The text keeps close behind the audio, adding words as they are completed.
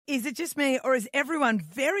Is it just me or is everyone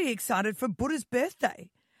very excited for Buddha's birthday?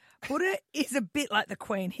 Buddha is a bit like the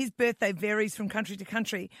Queen. His birthday varies from country to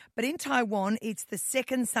country, but in Taiwan, it's the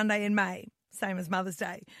second Sunday in May, same as Mother's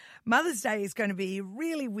Day. Mother's Day is going to be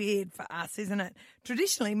really weird for us, isn't it?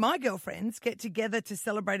 Traditionally, my girlfriends get together to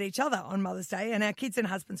celebrate each other on Mother's Day, and our kids and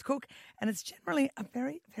husbands cook, and it's generally a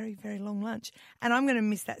very, very, very long lunch. And I'm going to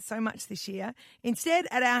miss that so much this year. Instead,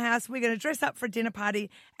 at our house, we're going to dress up for a dinner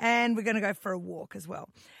party, and we're going to go for a walk as well.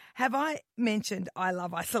 Have I mentioned I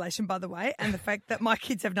love isolation, by the way, and the fact that my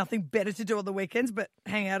kids have nothing better to do on the weekends but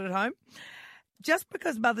hang out at home? Just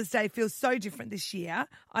because Mother's Day feels so different this year,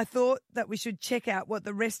 I thought that we should check out what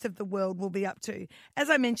the rest of the world will be up to. As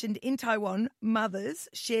I mentioned, in Taiwan, mothers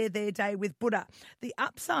share their day with Buddha. The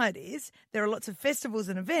upside is there are lots of festivals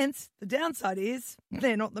and events. The downside is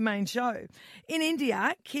they're not the main show. In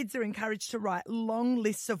India, kids are encouraged to write long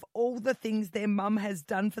lists of all the things their mum has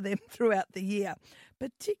done for them throughout the year,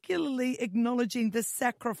 particularly acknowledging the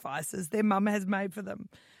sacrifices their mum has made for them.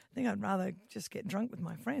 I think I'd rather just get drunk with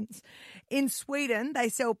my friends. In Sweden, they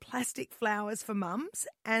sell plastic flowers for mums,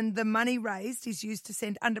 and the money raised is used to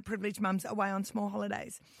send underprivileged mums away on small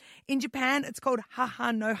holidays. In Japan, it's called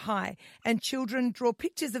Haha no Hai, and children draw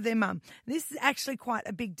pictures of their mum. This is actually quite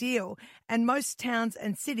a big deal, and most towns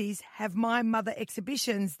and cities have My Mother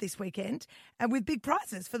exhibitions this weekend, and with big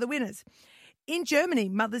prizes for the winners. In Germany,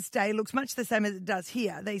 Mother's Day looks much the same as it does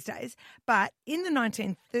here these days, but in the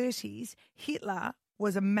 1930s, Hitler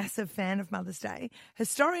was a massive fan of Mother's Day.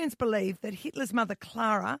 Historians believe that Hitler's mother,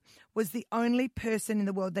 Clara, was the only person in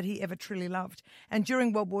the world that he ever truly loved. And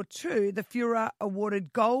during World War II, the Fuhrer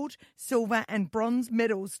awarded gold, silver and bronze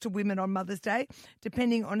medals to women on Mother's Day,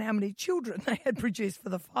 depending on how many children they had produced for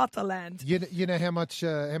the Vaterland. You know how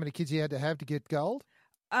many kids you had to have to get gold?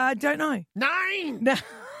 Don't know. 9! No.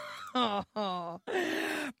 Oh,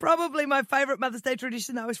 probably my favourite Mother's Day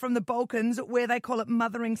tradition, though, is from the Balkans, where they call it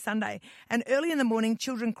Mothering Sunday. And early in the morning,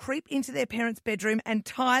 children creep into their parents' bedroom and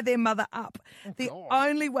tie their mother up. The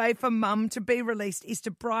only way for mum to be released is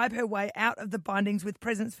to bribe her way out of the bindings with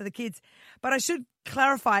presents for the kids. But I should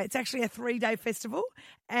clarify, it's actually a 3-day festival,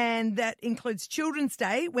 and that includes Children's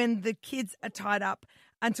Day, when the kids are tied up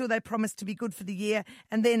until they promise to be good for the year.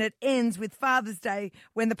 And then it ends with Father's Day,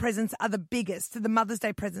 when the presents are the biggest. So the Mother's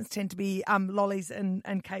Day presents tend to be lollies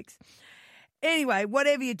and cakes. Anyway,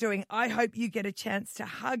 whatever you're doing, I hope you get a chance to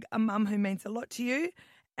hug a mum who means a lot to you.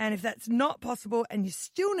 And if that's not possible and you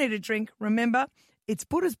still need a drink, remember, it's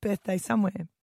Buddha's birthday somewhere.